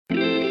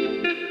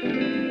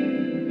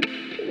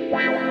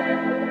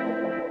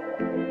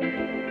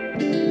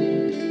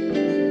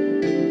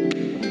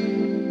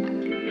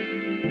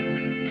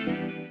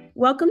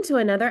Welcome to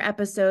another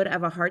episode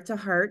of A Heart to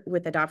Heart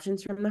with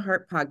Adoptions from the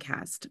Heart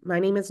podcast. My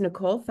name is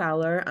Nicole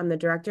Fowler. I'm the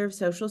Director of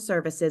Social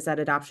Services at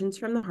Adoptions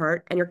from the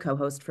Heart and your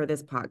co-host for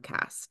this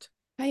podcast.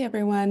 Hi,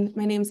 everyone.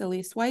 My name is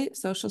Elise White,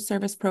 Social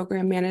Service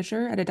Program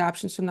Manager at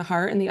Adoptions from the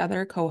Heart and the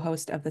other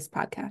co-host of this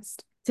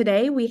podcast.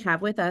 Today, we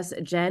have with us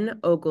Jen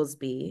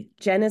Oglesby.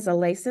 Jen is a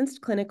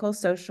licensed clinical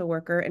social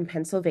worker in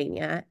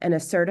Pennsylvania and a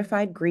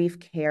certified grief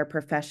care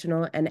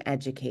professional and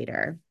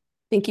educator.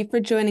 Thank you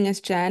for joining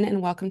us, Jen,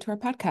 and welcome to our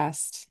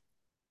podcast.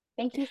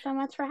 Thank you so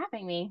much for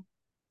having me.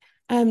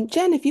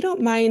 Jen, if you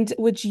don't mind,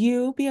 would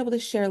you be able to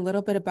share a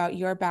little bit about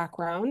your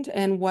background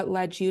and what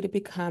led you to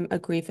become a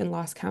grief and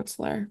loss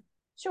counselor?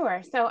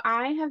 Sure. So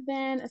I have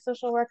been a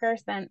social worker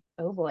since,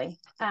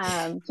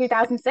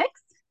 2006.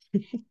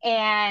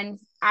 And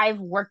I've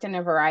worked in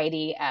a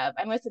variety of,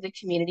 I mostly did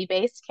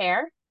community-based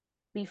care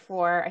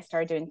before I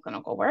started doing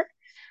clinical work.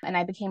 And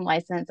I became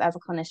licensed as a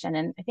clinician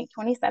in, I think,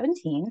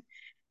 2017.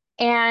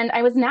 And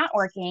I was not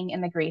working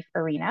in the grief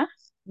arena,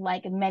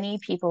 like many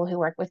people who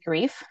work with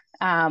grief.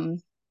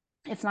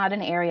 It's not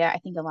an area I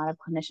think a lot of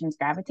clinicians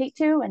gravitate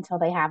to until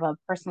they have a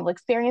personal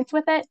experience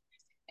with it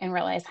and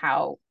realize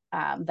how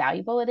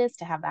valuable it is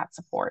to have that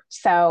support.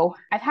 So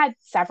I've had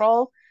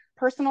several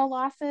personal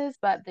losses,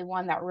 but the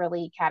one that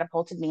really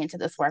catapulted me into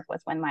this work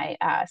was when my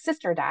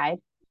sister died.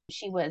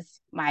 She was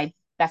my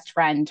best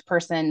friend,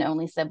 person,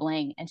 only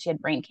sibling, and she had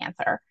brain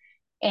cancer.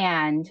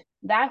 And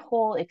that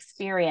whole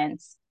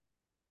experience,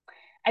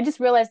 I just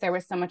realized there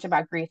was so much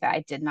about grief that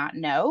I did not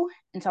know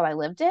until I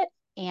lived it.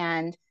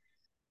 And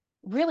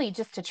really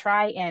just to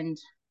try and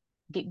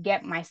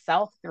get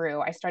myself through,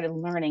 I started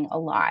learning a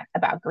lot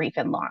about grief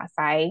and loss.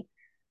 I,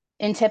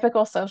 in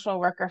typical social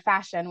worker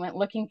fashion, went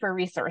looking for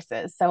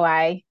resources. So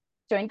I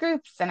joined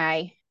groups and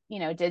I,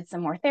 did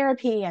some more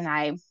therapy and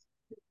I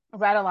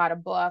read a lot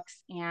of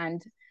books,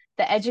 and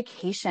the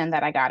education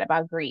that I got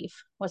about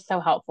grief was so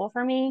helpful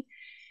for me.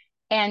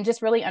 And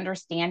just really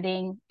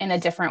understanding in a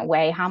different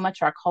way how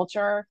much our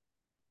culture,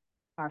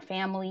 our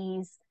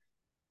families,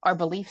 our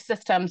belief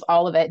systems,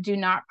 all of it do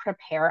not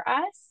prepare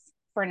us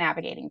for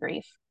navigating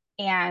grief.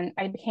 And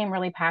I became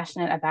really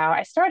passionate about,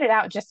 I started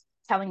out just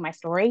telling my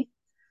story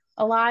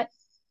a lot,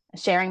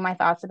 sharing my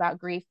thoughts about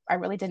grief. I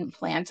really didn't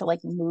plan to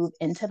move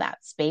into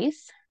that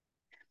space,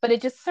 but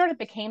it just sort of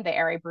became the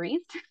air I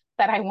breathed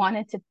that I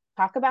wanted to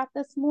talk about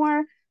this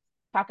more,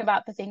 talk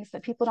about the things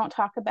that people don't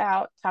talk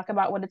about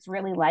what it's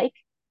really like.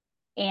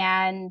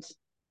 And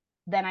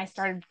then I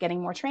started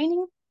getting more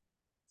training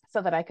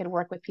so that I could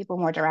work with people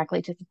more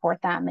directly to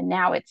support them. And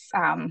now it's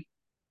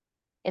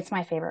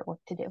my favorite work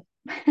to do.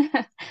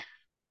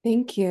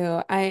 Thank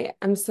you.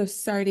 I'm so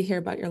sorry to hear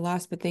about your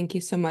loss, but thank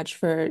you so much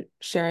for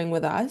sharing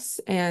with us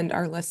and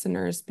our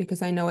listeners,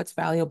 because I know it's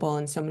valuable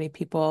and so many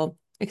people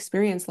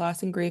experience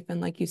loss and grief. And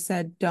like you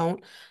said,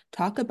 don't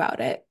talk about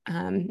it.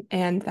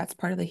 And that's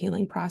part of the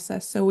healing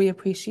process. So we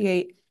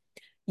appreciate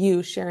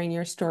you sharing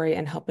your story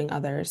and helping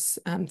others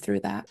through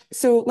that.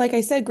 So like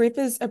I said, grief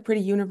is a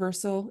pretty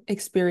universal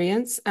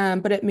experience,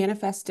 but it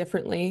manifests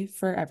differently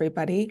for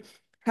everybody.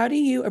 How do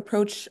you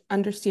approach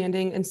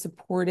understanding and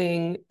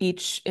supporting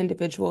each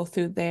individual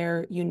through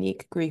their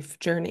unique grief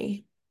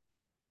journey?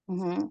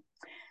 Mm-hmm.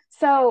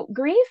 So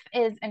grief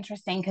is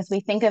interesting because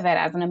we think of it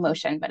as an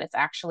emotion, but it's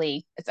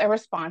a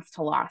response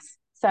to loss.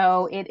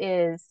 So it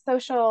is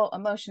social,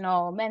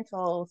 emotional,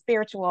 mental,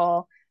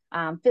 spiritual,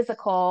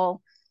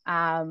 physical.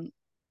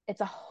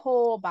 It's a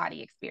whole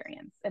body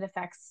experience. It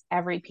affects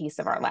every piece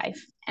of our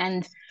life.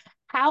 And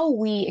how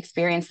we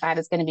experience that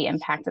is going to be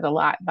impacted a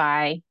lot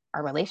by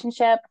our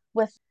relationship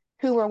with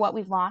who or what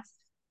we've lost,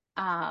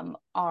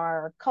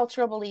 our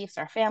cultural beliefs,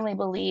 our family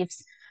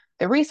beliefs,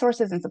 the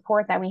resources and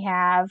support that we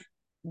have,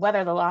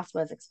 whether the loss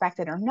was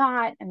expected or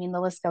not. I mean,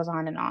 the list goes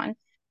on and on.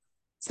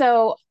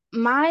 So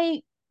my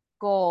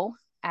goal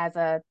as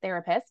a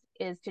therapist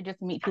is to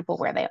just meet people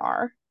where they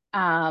are.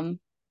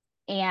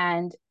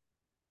 And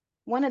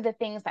one of the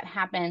things that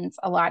happens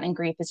a lot in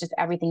grief is just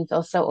everything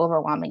feels so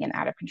overwhelming and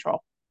out of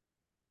control.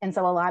 And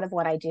so a lot of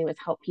what I do is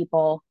help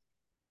people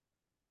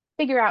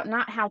figure out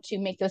not how to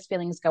make those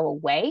feelings go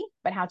away,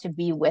 but how to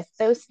be with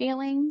those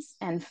feelings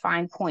and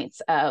find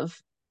points of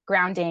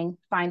grounding,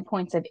 find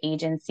points of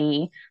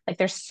agency. Like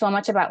there's so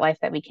much about life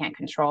that we can't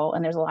control,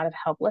 and there's a lot of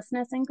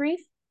helplessness in grief.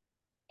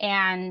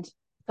 And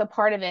so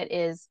part of it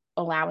is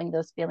allowing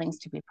those feelings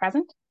to be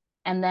present.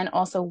 And then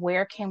also,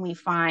 where can we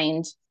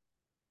find,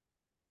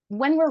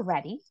 when we're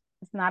ready,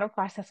 it's not a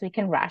process we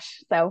can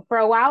rush. So for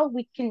a while,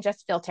 we can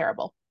just feel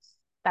terrible.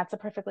 That's a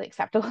perfectly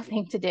acceptable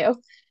thing to do.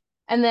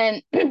 And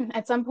then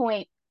at some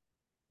point,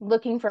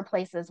 looking for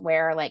places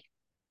where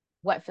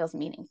what feels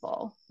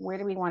meaningful? Where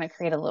do we want to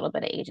create a little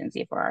bit of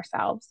agency for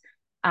ourselves?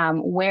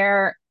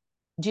 Where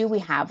do we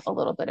have a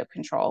little bit of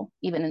control,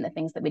 even in the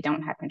things that we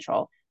don't have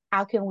control?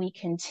 How can we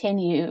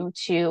continue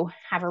to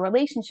have a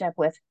relationship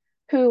with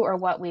who or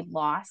what we've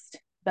lost,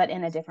 but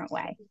in a different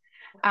way?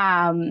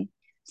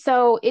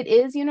 So it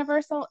is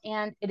universal,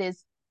 and it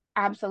is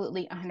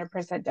absolutely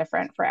 100%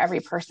 different for every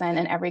person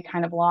and every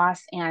kind of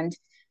loss. And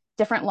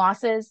different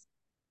losses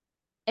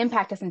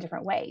impact us in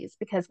different ways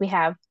because we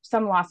have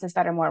some losses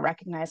that are more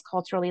recognized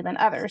culturally than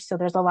others. So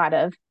there's a lot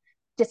of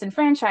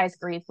disenfranchised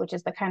grief, which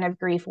is the kind of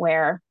grief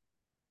where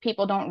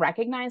people don't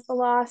recognize the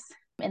loss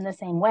in the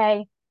same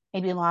way.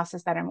 Maybe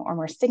losses that are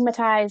more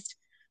stigmatized.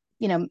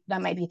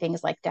 That might be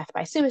things like death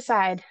by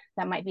suicide.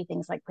 That might be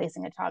things like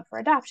placing a child for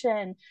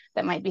adoption.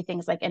 That might be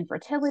things like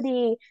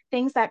infertility,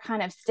 things that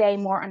kind of stay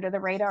more under the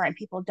radar and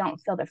people don't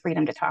feel the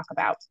freedom to talk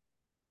about.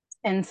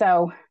 And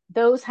so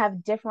those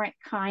have different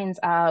kinds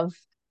of,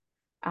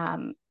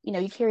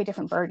 you carry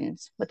different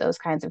burdens with those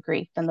kinds of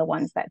grief than the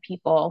ones that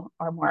people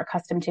are more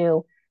accustomed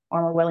to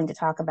or more willing to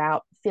talk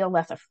about, feel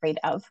less afraid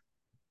of.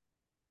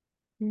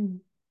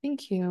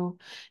 Thank you.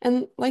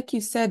 And like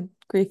you said,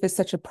 grief is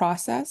such a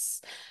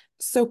process.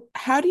 So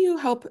how do you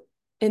help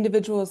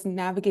individuals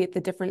navigate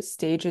the different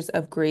stages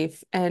of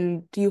grief?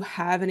 And do you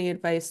have any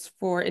advice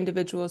for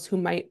individuals who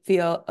might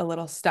feel a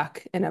little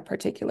stuck in a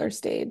particular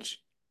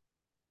stage?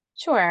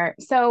 Sure.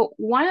 So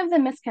one of the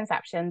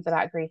misconceptions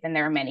about grief, and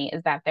there are many,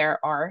 is that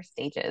there are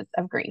stages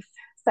of grief.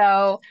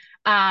 So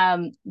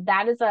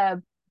that is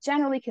a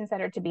generally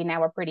considered to be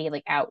now a pretty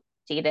like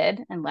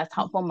outdated and less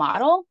helpful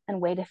model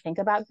and way to think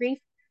about grief.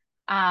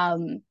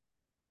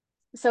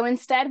 So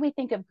instead, we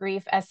think of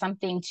grief as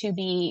something to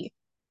be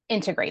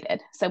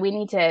integrated. So we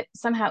need to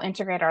somehow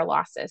integrate our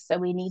losses. So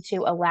we need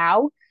to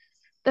allow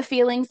the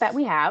feelings that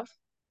we have,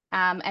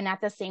 and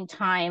at the same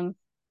time,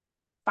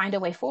 find a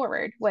way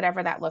forward,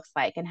 whatever that looks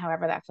like and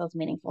however that feels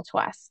meaningful to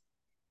us.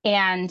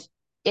 And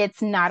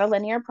it's not a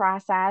linear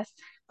process.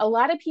 A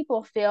lot of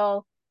people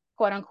feel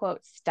quote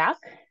unquote stuck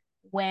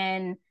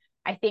when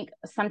I think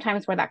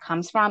sometimes where that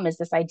comes from is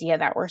this idea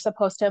that we're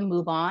supposed to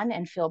move on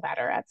and feel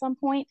better at some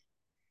point.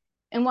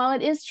 And while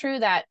it is true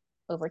that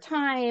over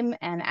time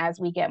and as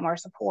we get more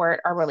support,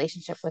 our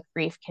relationship with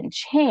grief can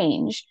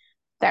change,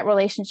 that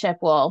relationship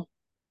will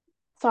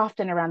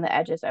soften around the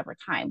edges over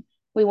time.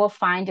 We will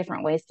find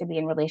different ways to be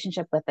in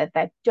relationship with it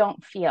that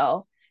don't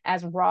feel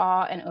as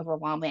raw and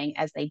overwhelming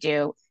as they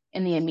do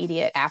in the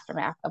immediate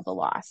aftermath of the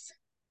loss.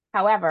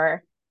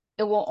 However,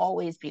 it will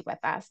always be with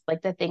us.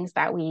 Like the things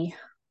that we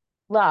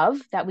love,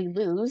 that we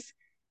lose,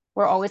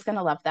 we're always going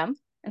to love them.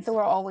 And so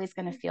we're always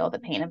going to feel the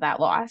pain of that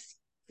loss.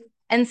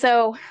 And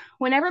so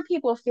whenever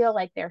people feel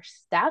like they're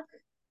stuck,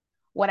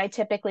 what I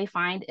typically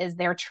find is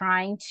they're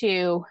trying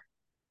to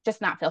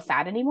just not feel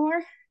sad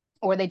anymore,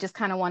 or they just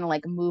kind of want to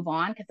like move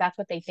on because that's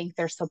what they think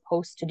they're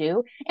supposed to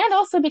do. And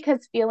also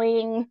because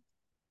feeling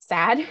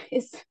sad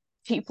is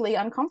deeply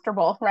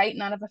uncomfortable, right?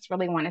 None of us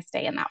really want to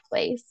stay in that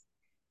place.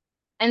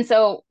 And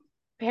so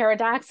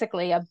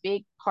paradoxically, a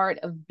big part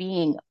of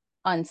being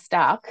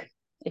unstuck,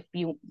 if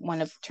you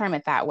want to term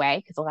it that way,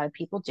 because a lot of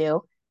people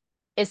do,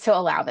 is to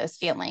allow those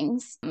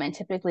feelings. And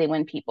typically,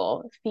 when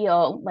people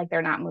feel like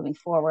they're not moving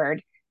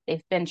forward,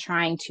 they've been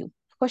trying to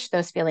push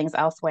those feelings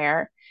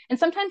elsewhere. And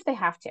sometimes they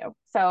have to.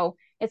 So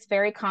it's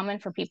very common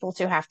for people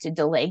to have to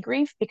delay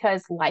grief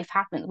because life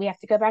happens. We have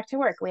to go back to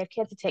work. We have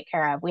kids to take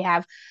care of. We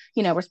have,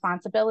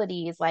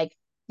 responsibilities. Like,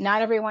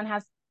 not everyone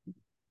has,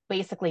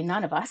 basically,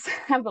 none of us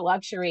have the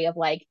luxury of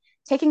like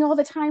taking all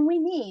the time we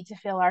need to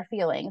feel our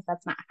feelings.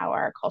 That's not how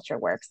our culture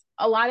works.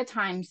 A lot of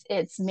times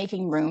it's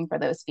making room for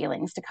those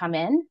feelings to come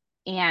in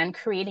and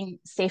creating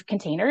safe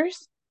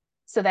containers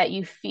so that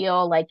you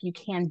feel like you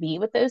can be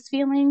with those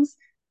feelings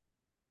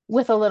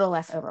with a little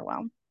less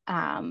overwhelm,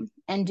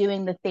 and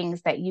doing the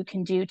things that you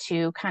can do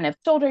to kind of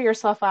shoulder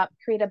yourself up,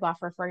 create a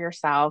buffer for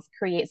yourself,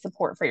 create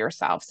support for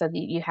yourself so that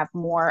you have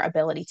more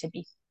ability to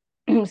be,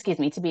 excuse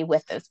me, to be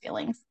with those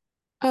feelings.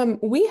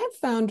 We have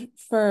found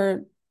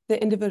for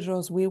the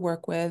individuals we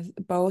work with,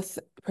 both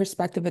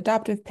prospective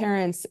adoptive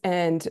parents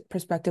and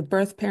prospective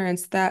birth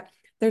parents, that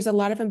there's a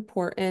lot of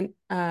important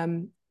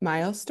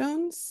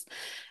milestones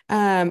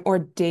or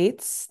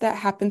dates that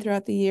happen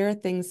throughout the year,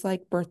 things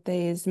like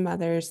birthdays,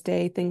 Mother's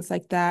Day, things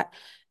like that,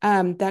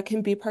 that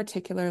can be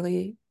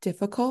particularly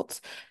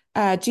difficult.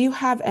 Do you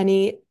have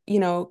any,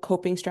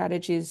 coping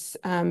strategies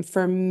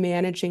for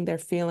managing their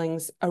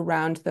feelings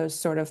around those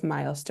sort of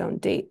milestone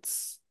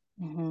dates?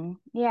 Mm-hmm.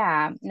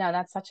 Yeah, no,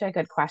 that's such a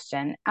good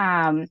question.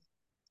 And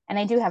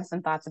I do have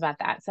some thoughts about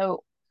that.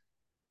 So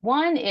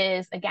one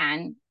is,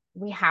 again,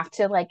 we have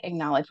to like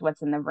acknowledge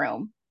what's in the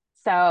room.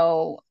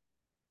 So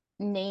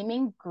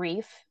naming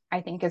grief,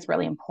 I think, is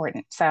really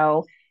important.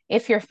 So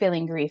if you're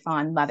feeling grief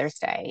on Mother's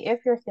Day,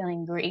 if you're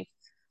feeling grief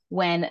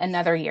when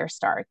another year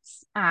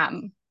starts,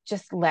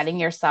 just letting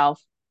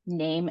yourself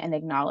name and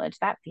acknowledge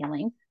that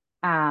feeling.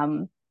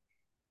 And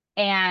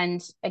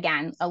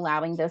again,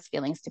 allowing those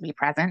feelings to be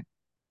present.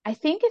 I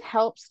think it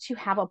helps to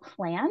have a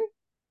plan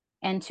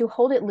and to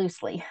hold it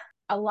loosely.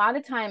 A lot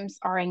of times,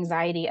 our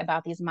anxiety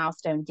about these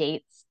milestone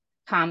dates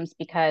comes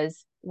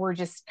because we're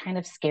just kind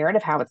of scared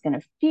of how it's going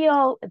to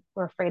feel.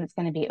 We're afraid it's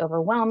going to be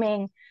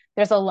overwhelming.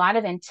 There's a lot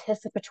of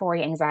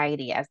anticipatory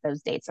anxiety as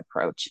those dates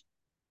approach.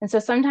 And so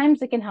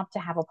sometimes it can help to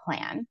have a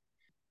plan.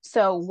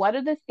 So, what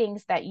are the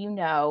things that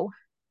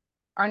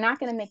are not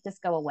going to make this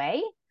go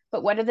away,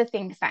 but what are the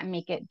things that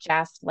make it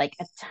just like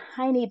a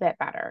tiny bit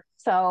better?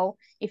 So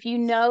if you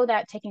know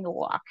that taking a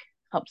walk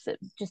helps it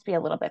just be a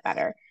little bit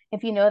better,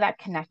 if you know that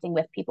connecting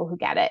with people who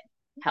get it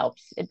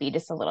helps it be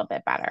just a little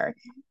bit better,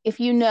 if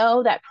you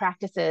know that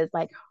practices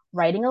like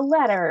writing a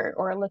letter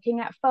or looking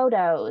at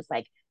photos,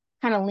 like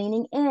kind of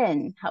leaning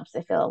in helps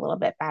it feel a little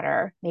bit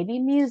better, maybe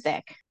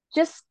music,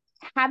 just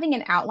having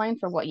an outline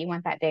for what you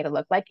want that day to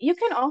look like. You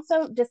can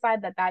also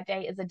decide that that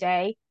day is a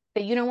day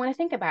that you don't want to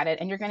think about it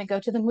and you're going to go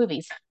to the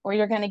movies or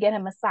you're going to get a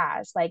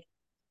massage. Like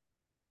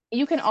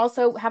you can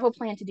also have a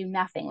plan to do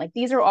nothing. Like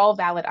these are all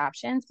valid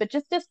options, but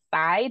just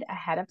decide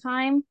ahead of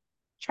time,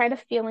 try to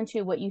feel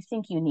into what you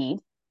think you need,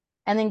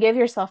 and then give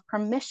yourself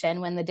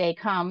permission when the day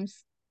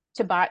comes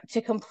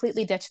to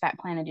completely ditch that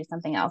plan and do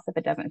something else if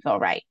it doesn't feel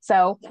right.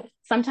 So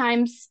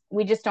sometimes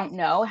we just don't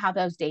know how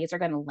those days are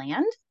going to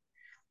land.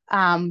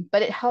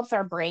 But it helps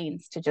our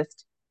brains to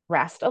just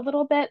rest a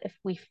little bit if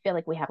we feel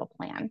like we have a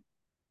plan.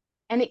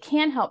 And it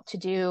can help to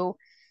do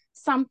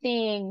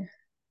something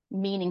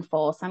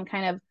meaningful, some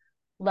kind of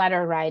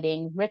letter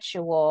writing,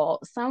 ritual,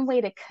 some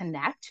way to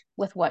connect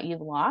with what you've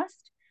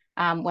lost.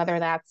 Whether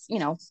that's,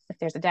 if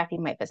there's a death, you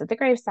might visit the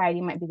graveside,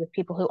 you might be with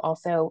people who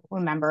also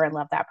remember and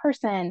love that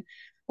person,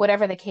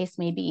 whatever the case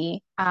may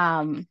be.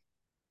 But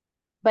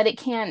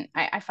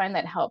I find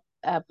that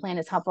plan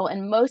is helpful.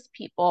 And most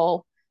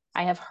people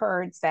I have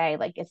heard say,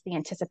 like, it's the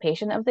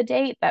anticipation of the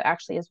date that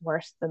actually is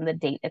worse than the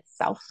date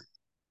itself.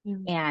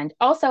 And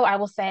also, I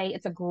will say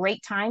it's a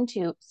great time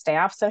to stay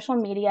off social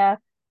media.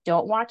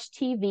 Don't watch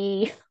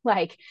TV.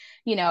 Like,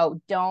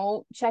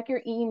 don't check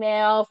your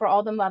email for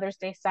all the Mother's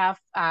Day stuff.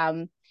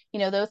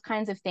 Those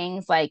kinds of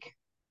things, like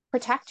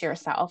protect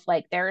yourself.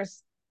 Like,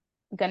 there's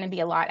going to be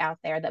a lot out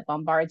there that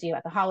bombards you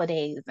at the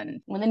holidays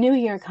and when the new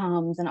year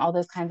comes and all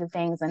those kinds of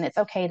things. And it's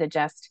okay to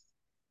just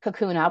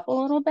cocoon up a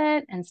little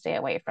bit and stay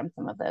away from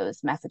some of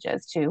those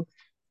messages to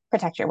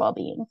protect your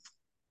well-being.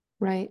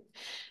 Right.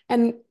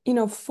 And,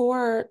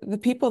 for the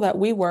people that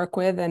we work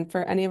with and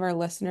for any of our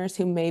listeners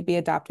who may be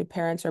adoptive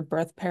parents or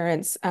birth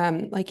parents,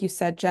 like you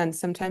said, Jen,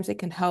 sometimes it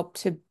can help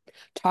to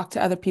talk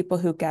to other people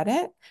who get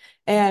it.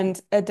 And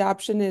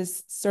adoption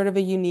is sort of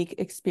a unique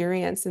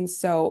experience. And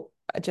so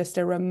just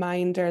a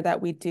reminder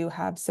that we do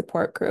have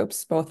support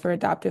groups, both for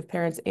adoptive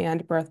parents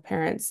and birth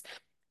parents.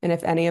 And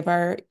if any of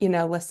our,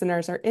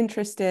 listeners are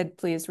interested,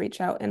 please reach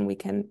out and we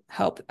can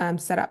help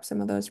set up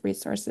some of those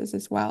resources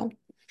as well.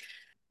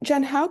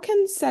 Jen, how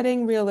can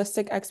setting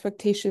realistic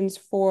expectations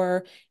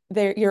for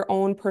your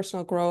own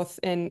personal growth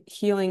and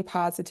healing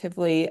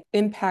positively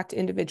impact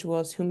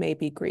individuals who may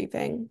be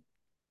grieving?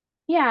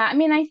 Yeah, I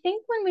mean, I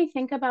think when we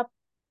think about,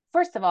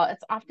 first of all,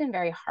 it's often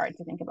very hard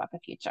to think about the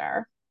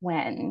future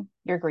when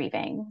you're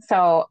grieving.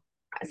 So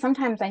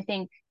sometimes I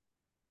think,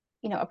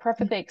 a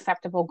perfectly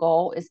acceptable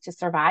goal is to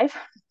survive.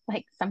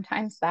 Like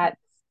sometimes that's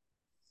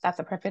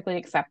a perfectly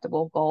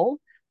acceptable goal,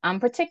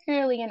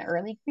 particularly in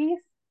early grief.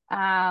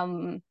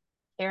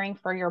 Caring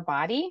for your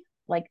body,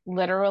 like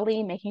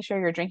literally making sure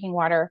you're drinking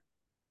water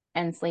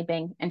and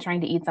sleeping and trying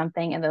to eat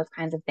something and those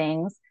kinds of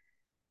things.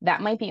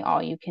 That might be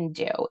all you can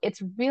do.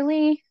 It's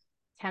really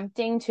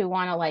tempting to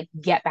want to like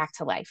get back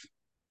to life.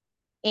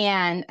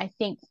 And I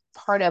think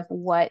part of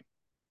what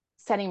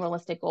setting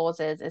realistic goals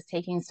is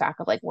taking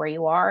stock of like where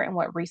you are and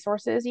what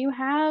resources you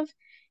have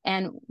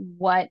and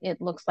what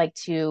it looks like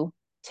to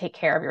take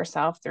care of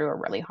yourself through a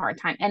really hard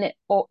time. And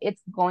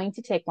it's going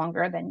to take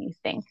longer than you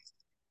think.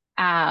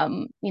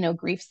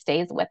 Grief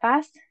stays with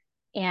us.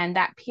 And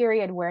that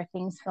period where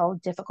things feel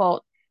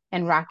difficult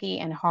and rocky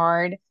and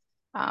hard,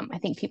 I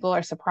think people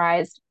are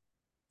surprised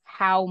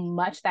how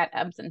much that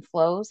ebbs and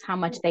flows, how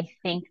much they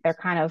think they're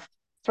kind of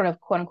sort of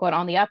quote unquote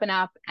on the up and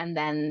up, and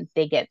then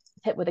they get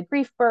hit with a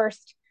grief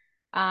burst.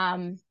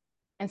 And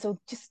so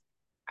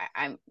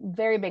I'm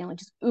very big on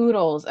just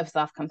oodles of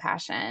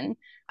self-compassion,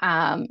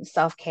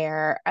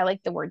 self-care. I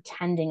like the word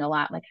tending a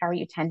lot. Like, how are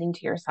you tending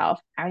to yourself?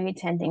 How are you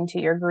tending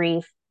to your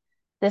grief?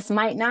 This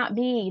might not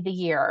be the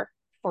year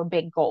for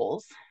big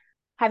goals.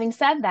 Having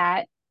said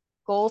that,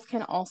 goals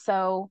can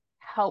also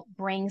help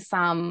bring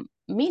some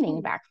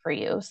meaning back for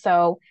you.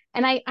 So,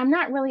 and I'm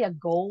not really a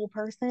goal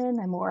person.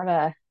 I'm more of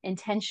a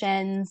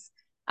intentions,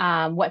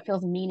 what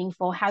feels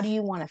meaningful. How do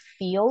you want to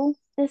feel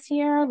this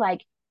year?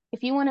 Like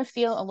if you want to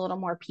feel a little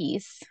more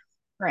peace,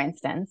 for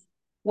instance,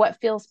 what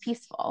feels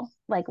peaceful?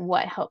 Like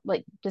what help,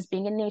 like does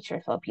being in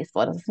nature feel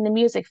peaceful? Does listening to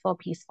music feel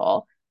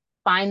peaceful?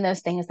 Find those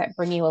things that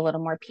bring you a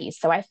little more peace.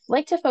 So I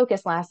like to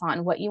focus less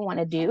on what you want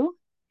to do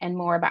and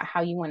more about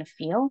how you want to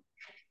feel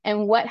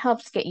and what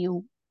helps get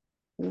you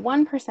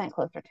 1%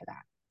 closer to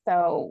that.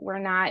 So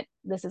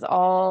this is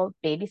all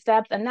baby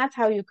steps. And that's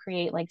how you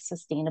create like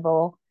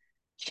sustainable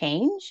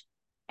change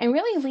and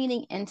really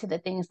leaning into the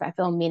things that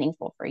feel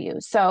meaningful for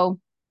you. So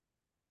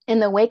in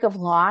the wake of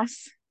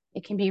loss,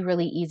 it can be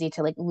really easy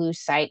to like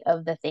lose sight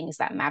of the things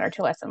that matter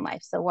to us in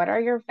life. So what are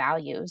your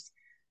values?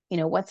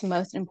 What's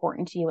most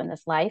important to you in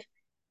this life?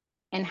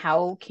 And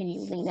how can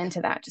you lean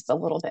into that just a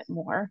little bit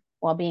more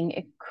while being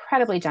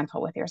incredibly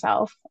gentle with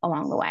yourself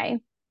along the way?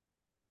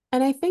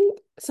 And I think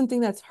something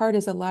that's hard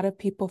is a lot of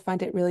people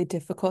find it really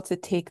difficult to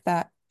take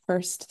that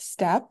first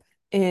step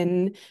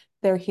in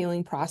their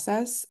healing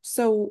process.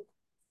 So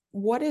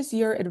what is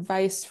your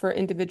advice for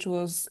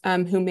individuals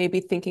who may be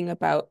thinking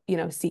about,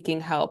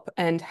 seeking help,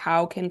 and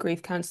how can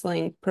grief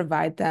counseling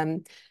provide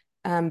them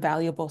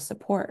valuable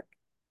support?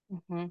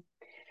 Mm-hmm.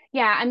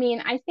 Yeah, I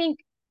mean, I think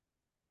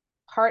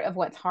part of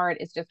what's hard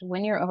is just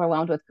when you're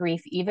overwhelmed with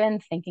grief, even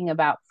thinking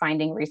about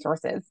finding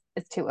resources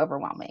is too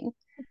overwhelming.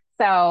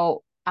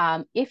 So,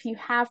 if you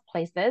have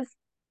places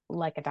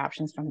like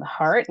Adoptions from the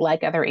Heart,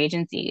 like other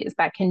agencies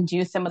that can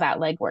do some of that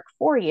legwork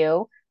for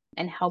you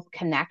and help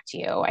connect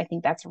you, I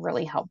think that's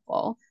really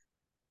helpful.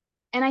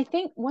 And I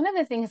think one of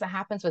the things that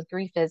happens with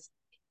grief is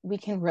we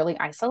can really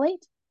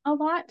isolate a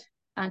lot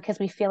because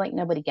we feel like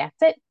nobody gets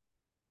it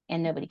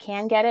and nobody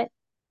can get it.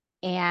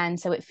 And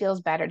so it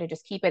feels better to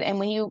just keep it. And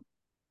when you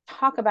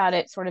talk about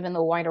it sort of in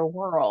the wider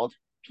world,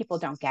 people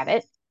don't get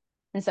it.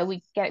 And so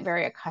we get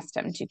very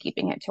accustomed to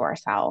keeping it to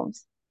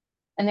ourselves.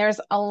 And there's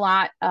a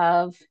lot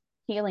of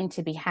healing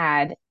to be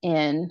had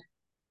in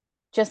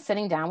just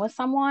sitting down with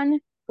someone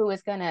who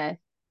is going to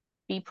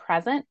be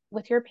present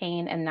with your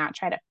pain and not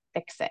try to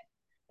fix it.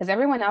 Because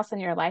everyone else in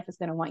your life is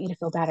going to want you to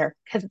feel better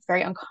because it's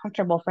very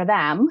uncomfortable for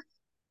them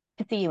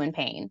to see you in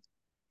pain.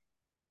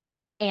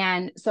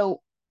 And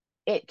so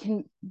it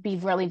can be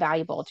really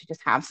valuable to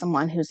just have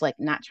someone who's like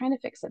not trying to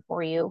fix it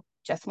for you,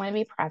 just want to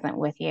be present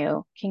with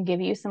you, can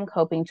give you some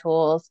coping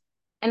tools.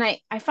 And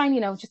I find,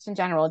 just in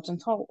general,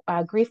 gentle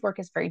grief work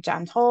is very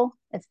gentle.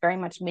 It's very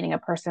much meeting a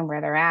person where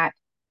they're at.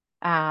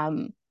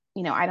 I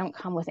don't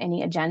come with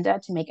any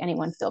agenda to make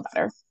anyone feel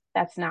better.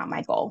 That's not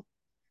my goal.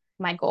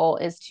 My goal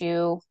is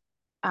to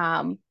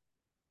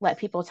let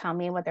people tell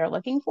me what they're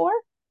looking for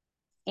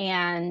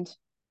and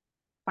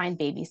find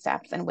baby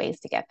steps and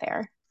ways to get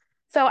there.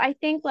 So I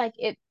think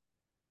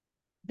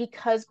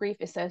because grief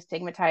is so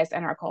stigmatized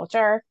in our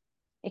culture,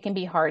 it can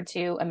be hard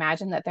to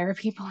imagine that there are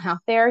people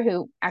out there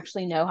who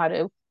actually know how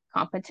to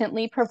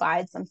competently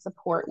provide some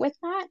support with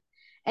that.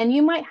 And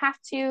you might have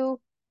to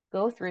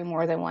go through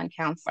more than one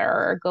counselor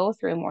or go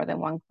through more than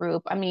one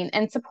group. I mean,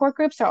 and support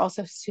groups are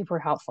also super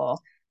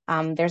helpful.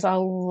 There's a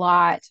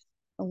lot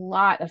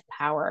of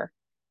power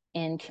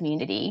in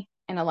community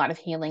and a lot of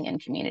healing in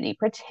community,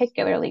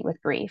 particularly with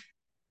grief,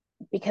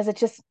 because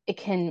it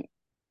can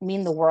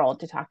mean the world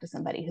to talk to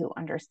somebody who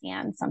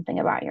understands something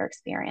about your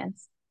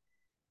experience.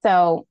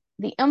 So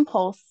the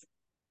impulse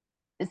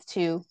is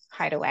to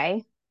hide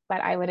away,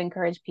 but I would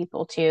encourage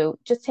people to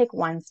just take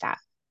one step.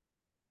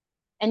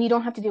 And you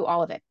don't have to do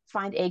all of it.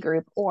 Find a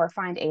group or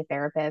find a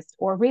therapist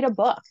or read a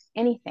book,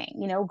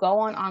 anything, go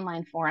on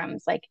online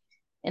forums. Like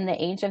in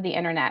the age of the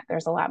internet,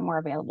 there's a lot more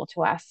available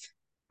to us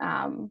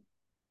and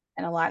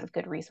a lot of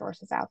good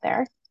resources out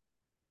there.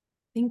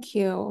 Thank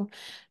you.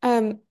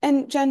 And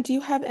Jen, do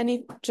you have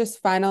any just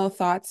final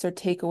thoughts or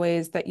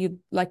takeaways that you'd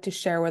like to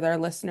share with our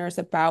listeners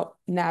about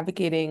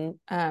navigating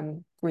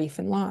grief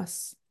and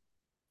loss?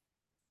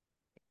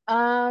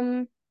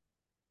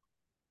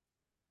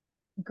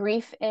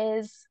 Grief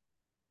is,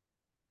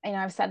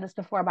 I've said this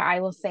before, but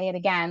I will say it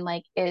again,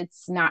 like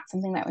it's not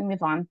something that we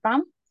move on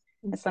from.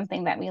 It's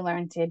something that we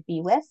learn to be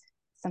with,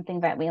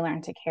 something that we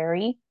learn to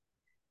carry.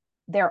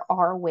 There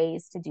are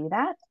ways to do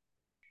that.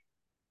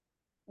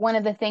 One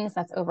of the things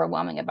that's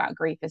overwhelming about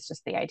grief is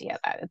just the idea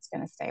that it's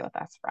going to stay with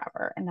us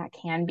forever. And that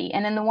can be.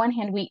 And on the one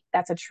hand,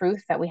 that's a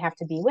truth that we have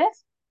to be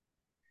with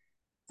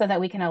so that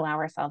we can allow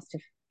ourselves to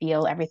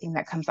feel everything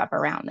that comes up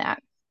around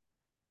that.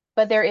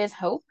 But there is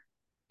hope.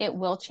 It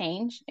will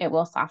change. It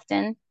will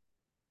soften.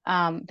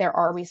 There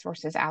are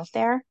resources out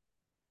there.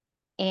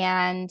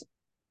 And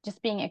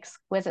just being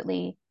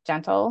exquisitely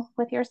gentle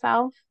with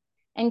yourself.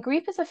 And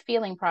grief is a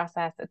feeling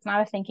process. It's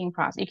not a thinking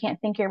process. You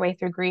can't think your way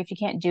through grief. You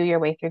can't do your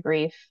way through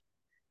grief.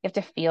 You have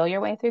to feel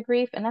your way through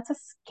grief. And that's a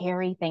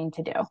scary thing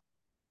to do.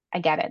 I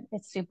get it.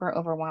 It's super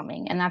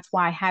overwhelming. And that's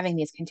why having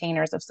these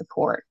containers of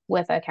support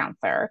with a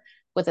counselor,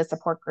 with a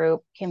support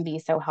group can be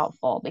so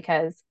helpful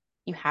because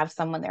you have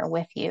someone there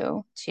with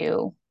you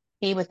to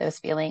be with those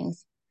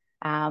feelings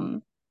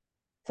so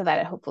that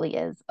it hopefully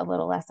is a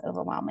little less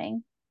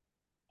overwhelming.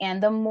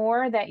 And the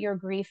more that your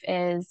grief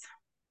is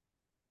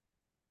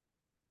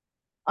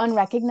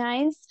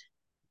unrecognized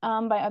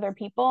by other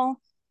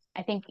people,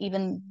 I think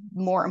even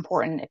more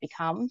important it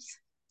becomes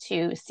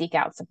to seek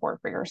out support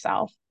for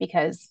yourself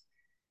because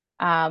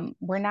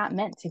we're not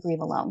meant to grieve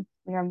alone.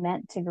 We are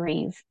meant to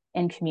grieve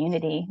in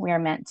community. We are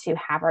meant to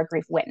have our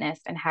grief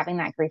witnessed, and having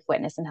that grief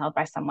witnessed and held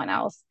by someone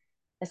else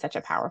is such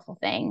a powerful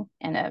thing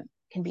and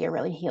can be a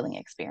really healing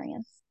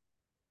experience.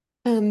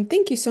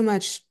 Thank you so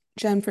much,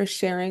 Jen, for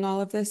sharing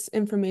all of this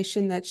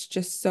information that's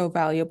just so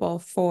valuable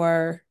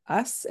for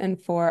us and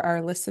for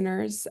our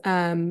listeners,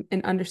 and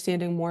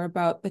understanding more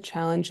about the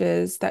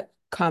challenges that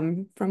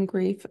come from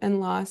grief and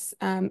loss,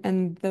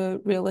 and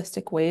the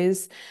realistic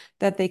ways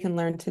that they can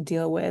learn to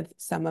deal with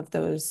some of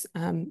those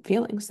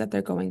feelings that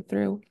they're going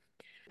through.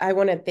 I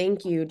want to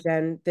thank you,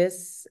 Jen.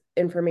 This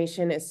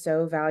information is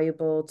so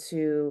valuable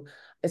to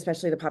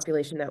especially the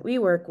population that we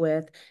work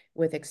with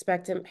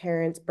expectant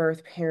parents,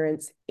 birth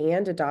parents,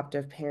 and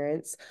adoptive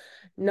parents.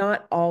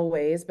 Not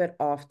always, but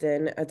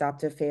often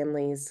adoptive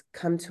families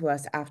come to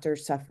us after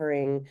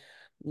suffering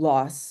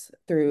loss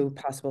through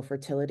possible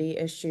fertility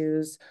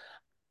issues.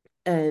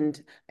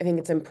 And I think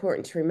it's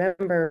important to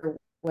remember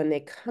when they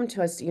come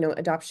to us,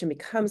 adoption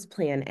becomes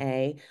plan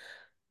A,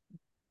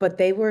 but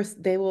they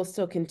will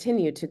still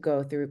continue to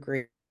go through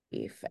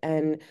grief.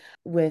 And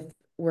with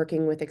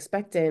working with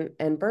expectant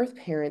and birth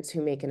parents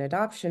who make an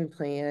adoption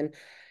plan,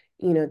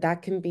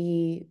 that can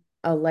be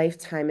a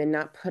lifetime, and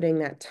not putting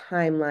that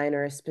timeline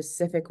or a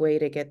specific way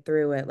to get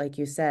through it, like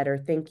you said, or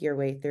think your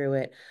way through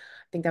it.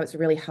 I think that was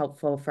really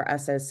helpful for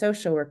us as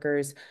social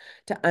workers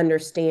to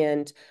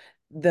understand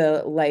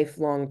the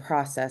lifelong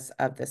process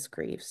of this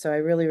grief. So I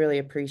really, really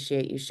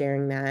appreciate you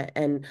sharing that.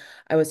 And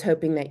I was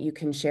hoping that you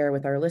can share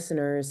with our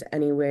listeners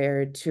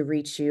anywhere to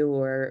reach you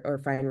or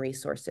find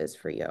resources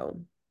for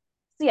you.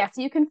 So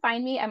you can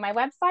find me at my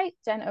website,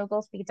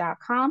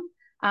 jenoglesby.com.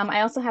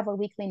 I also have a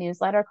weekly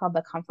newsletter called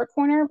The Comfort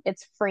Corner.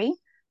 It's free.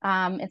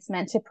 It's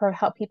meant to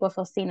help people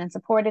feel seen and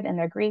supported in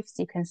their grief,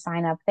 so you can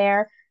sign up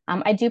there.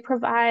 I do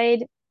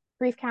provide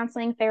grief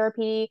counseling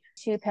therapy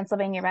to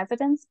Pennsylvania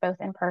residents, both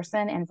in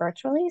person and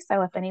virtually.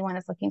 So if anyone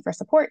is looking for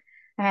support,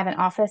 I have an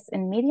office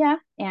in Media,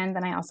 and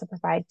then I also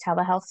provide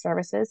telehealth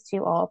services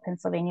to all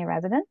Pennsylvania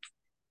residents.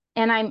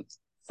 And I'm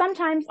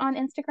sometimes on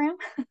Instagram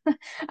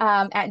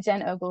at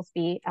Jen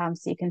Oglesby,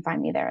 so you can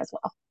find me there as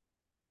well.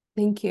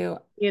 Thank you.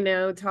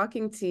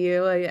 Talking to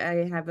you,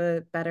 I have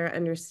a better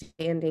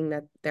understanding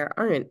that there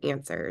aren't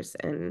answers,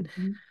 and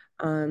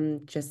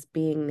just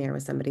being there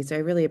with somebody. So I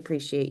really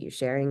appreciate you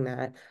sharing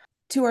that.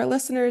 To our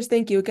listeners,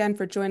 thank you again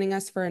for joining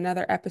us for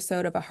another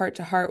episode of A Heart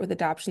to Heart with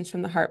Adoptions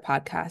from the Heart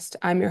podcast.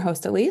 I'm your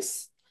host,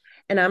 Elise.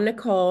 And I'm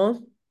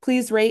Nicole.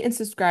 Please rate and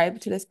subscribe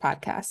to this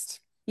podcast.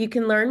 You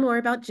can learn more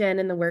about Jen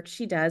and the work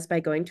she does by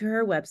going to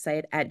her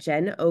website at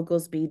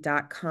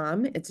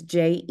jenoglesby.com. It's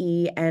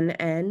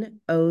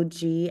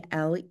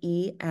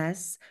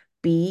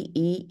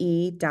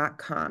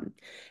JENNOGLESBEE.com.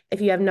 If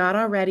you have not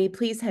already,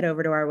 please head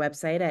over to our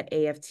website at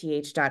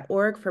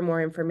afth.org for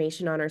more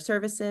information on our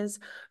services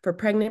for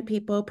pregnant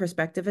people,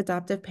 prospective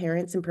adoptive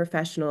parents, and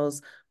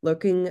professionals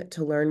looking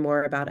to learn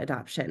more about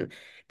adoption.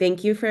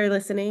 Thank you for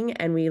listening,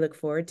 and we look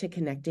forward to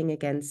connecting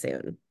again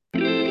soon.